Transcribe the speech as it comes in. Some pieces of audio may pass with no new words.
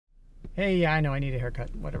Hey, yeah, I know I need a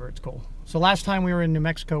haircut. Whatever, it's cool. So last time we were in New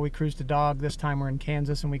Mexico, we cruised a dog. This time we're in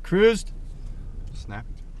Kansas, and we cruised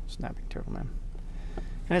snapping turtle, man.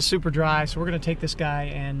 And it's super dry, so we're gonna take this guy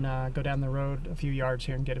and go down the road a few yards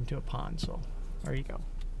here and get him to a pond. So there you go.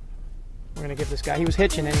 We're gonna give this guy. He was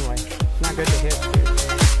hitching anyway. It's not good to hitch, dude.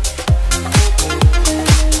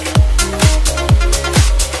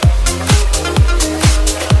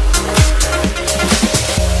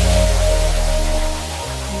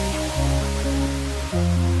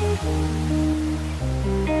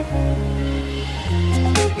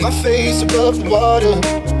 My face above the water,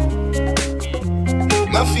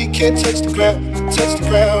 my feet can't touch the ground,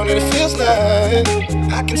 and it feels like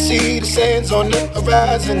I can see the sands on the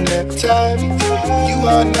horizon every time you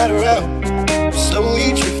are not around.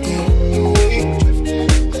 Slowly drifting away,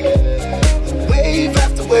 wave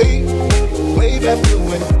after wave, wave after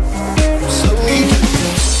wave, slowly drifting.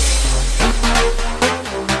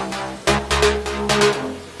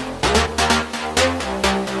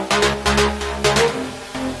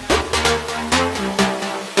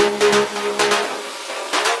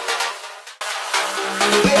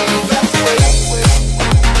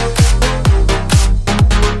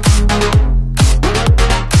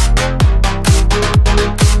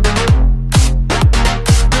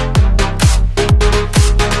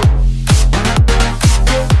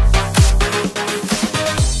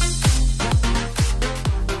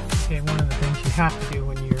 Have to do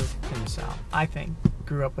when you're in the South, I think,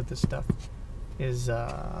 grew up with this stuff, is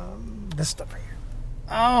this stuff right here.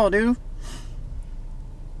 Oh, dude,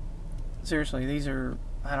 seriously, these are,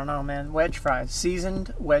 I don't know, man, wedge fries,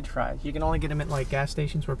 seasoned wedge fries. You can only get them at like gas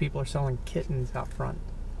stations where people are selling kittens out front.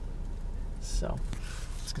 So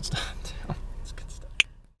it's good stuff. It's good stuff.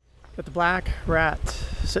 Got the black rat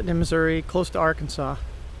sitting in Missouri, close to Arkansas.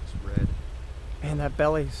 It's red. Man, that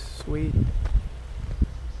belly's sweet.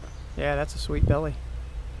 Yeah, that's a sweet belly.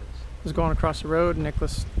 I was going across the road and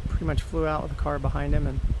Nicholas pretty much flew out with a car behind him,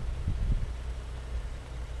 and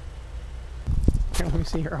let me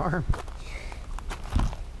see your arm.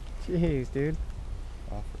 Jeez, dude.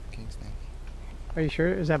 Off for the kingsnake. Are you sure?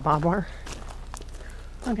 Is that bob wire?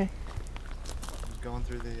 Okay. He's going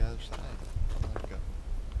through the other side. Let it go.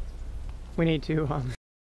 We need to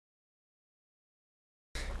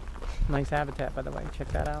nice habitat, by the way. Check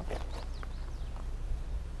that out.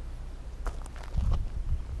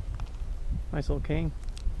 Nice little king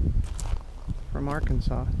from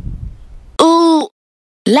Arkansas. Ooh,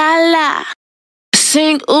 la la,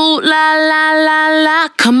 sing ooh la la la la,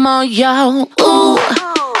 come on yo. Ooh,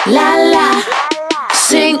 la la,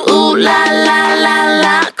 sing ooh la la la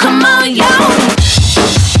la, come on yo.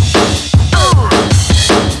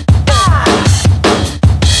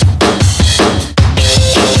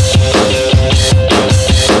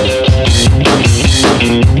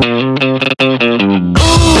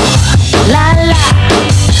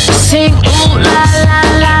 Sing ooh la la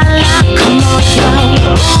la la, come on yo.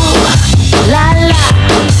 Ooh la la,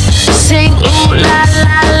 sing ooh la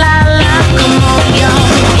la la la, come on yo.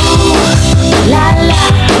 Ooh la la,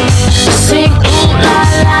 sing ooh la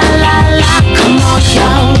la la la, come on yo.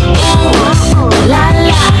 Ooh la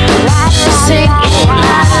la, sing ooh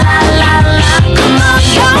la la la la, come on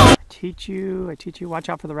yo. I teach you, watch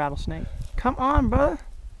out for the rattlesnake. Come on, brother.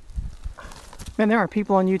 Man, there are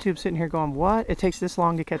people on YouTube sitting here going, what? It takes this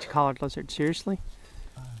long to catch a collared lizard. Seriously?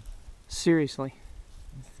 Seriously.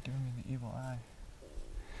 It's giving me the evil eye.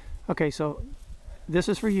 Okay, so this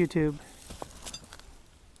is for YouTube.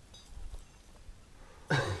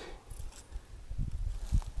 I'm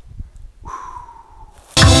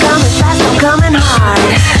coming fast, I'm coming hard,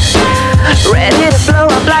 ready to blow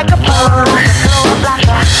up like a bomb.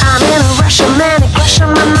 I'm in a rush, a manic rush,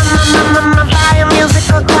 my fire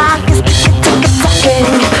musical clock is ticking.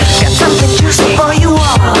 Got something juicy for you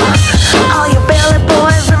all your belly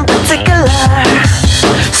boys in particular.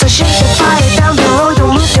 So shake the fire down below,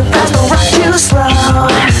 don't move too fast, don't rock too slow.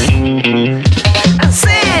 And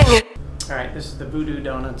sing! Alright, this is the voodoo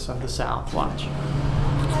donuts of the South. Watch.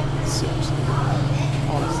 Seriously.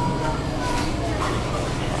 Honestly.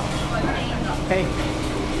 Hey.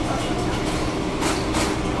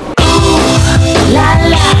 Ooh, la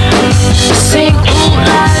la, sing ooh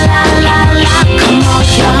la la la la, come on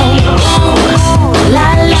yo. Ooh, la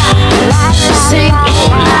la, sing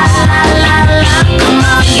ooh la la la la, come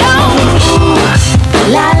on yo. Ooh,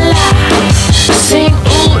 la la, sing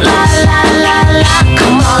ooh la la la la,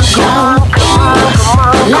 come on yo. Ooh,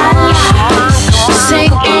 la la,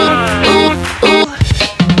 sing ooh ooh ooh.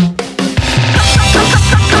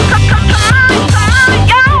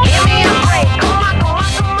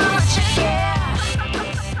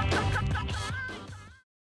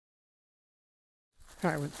 All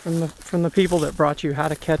right, from the people that brought you how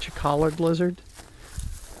to catch a collared lizard,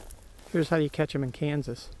 here's how you catch them in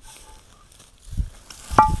Kansas.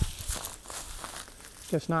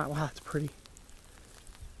 Guess not. Wow, it's pretty.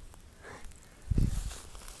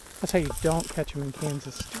 That's how you don't catch them in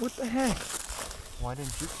Kansas. What the heck? Why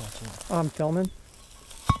didn't you catch it? Oh, I'm filming.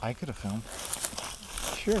 I could have filmed.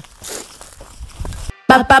 Sure.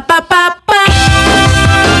 Ba ba ba ba.